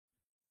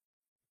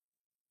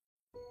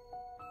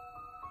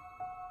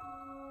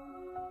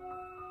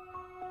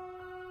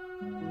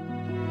One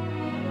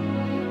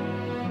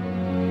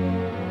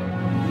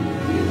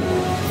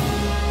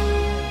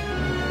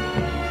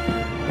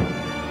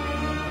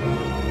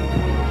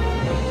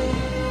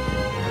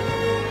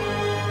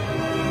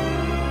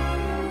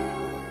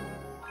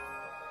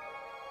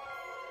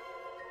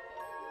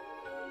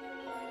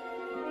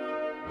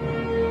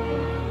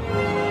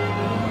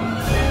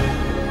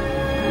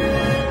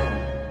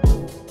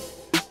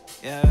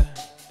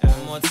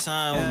more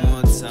time.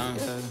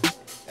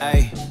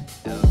 Hey,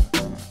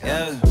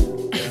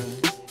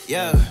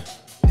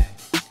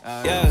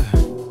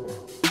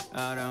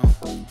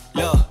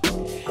 Look,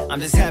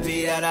 I'm just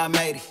happy that I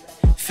made it.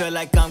 Feel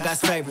like I'm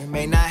God's favorite.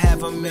 May not have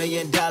 $1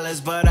 million,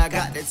 but I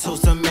got the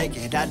tools to make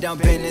it. I done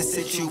been in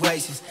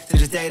situations to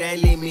this day they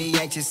leave me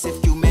anxious.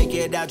 If you make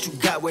it out, you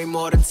got way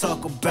more to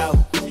talk about.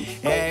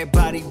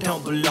 Everybody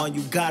don't belong,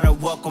 you gotta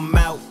walk them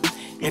out.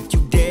 If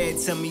you dead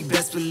to me,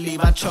 best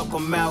believe I choke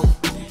them out.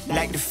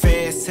 Like the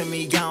feds to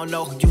me, I don't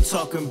know who you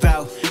talking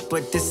about.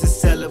 But this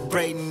is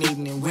celebrating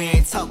evening, we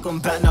ain't talking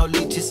about no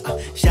leeches.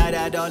 Shout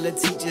out all the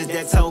teachers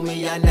that told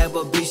me I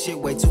never be shit.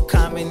 Way too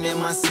common in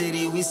my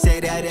city, we say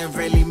that and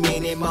really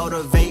mean it.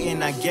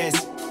 Motivating, I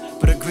guess,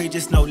 but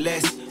egregious no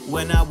less.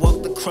 When I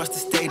walked across the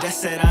stage, I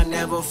said I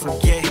never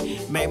forget.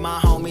 Made my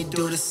homie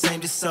do the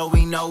same just so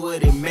we know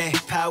what it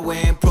meant. Power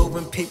in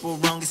proving people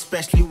wrong,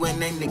 especially when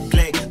they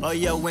neglect all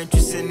your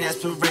interests and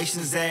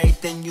aspirations,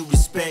 everything you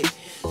respect.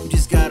 You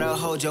just gotta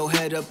hold your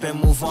head up and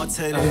move on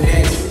to the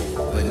next.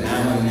 But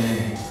now and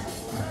then,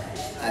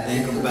 I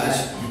think about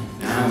you,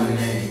 now and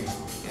then.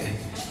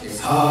 It's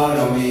hard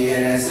on me,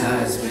 yeah, that's how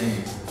it's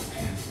been.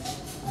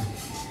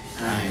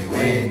 I ain't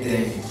wearing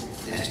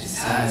things, that's just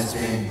how it's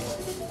been.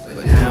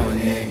 But now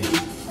and then,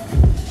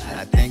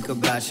 I think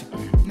about you,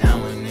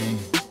 now and then,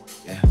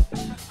 yeah.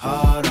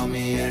 Hard on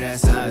me, yeah,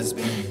 that's how it's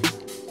been,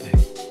 yeah.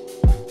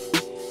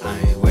 I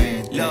ain't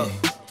wearing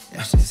things,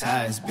 that's just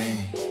how it's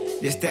been.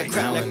 This that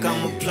crap like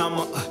I'm a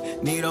plumber,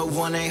 need a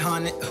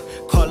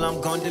 1-800, call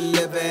I'm gon'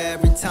 deliver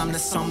every time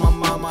that's on my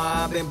mama.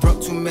 I've been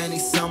broke too many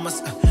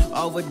summers,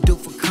 overdue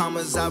for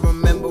commas. I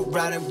remember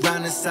riding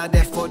round inside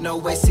that Ford,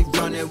 no AC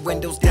running,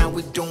 windows down,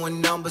 we doing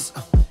numbers.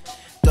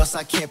 Thus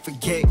I can't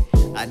forget,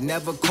 I'd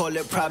never call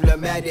it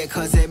problematic,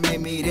 cause it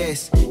made me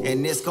this,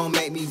 and it's gon'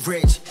 make me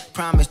rich.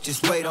 Promise,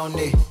 just wait on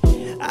it.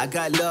 I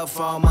got love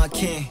for all my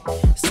kin.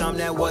 Some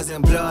that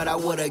wasn't blood, I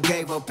would've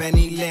gave up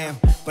any limb,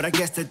 but I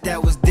guess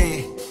that was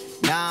then.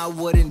 Now I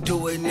wouldn't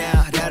do it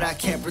now, that I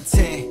can't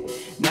pretend.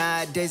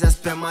 Nowadays I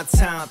spend my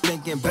time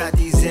thinking about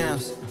these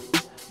M's,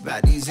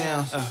 But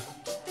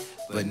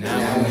now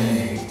and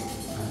then,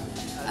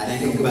 I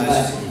think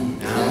about you,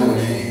 now and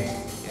then,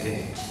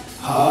 yeah.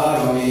 Hard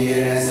on me,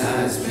 yeah, that's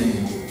how it's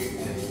been,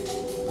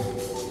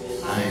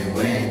 yeah. I ain't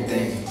wearing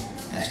things,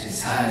 that's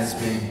just how it's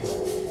been.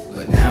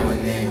 But now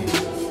and then,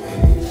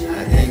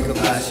 I think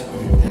about you,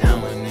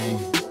 now and then,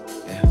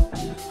 yeah.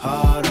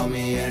 Hard on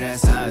me, yeah,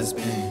 that's how it's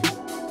been,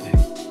 yeah.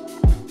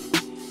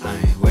 I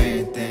ain't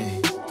wearing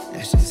things,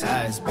 that's just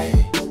how it's been.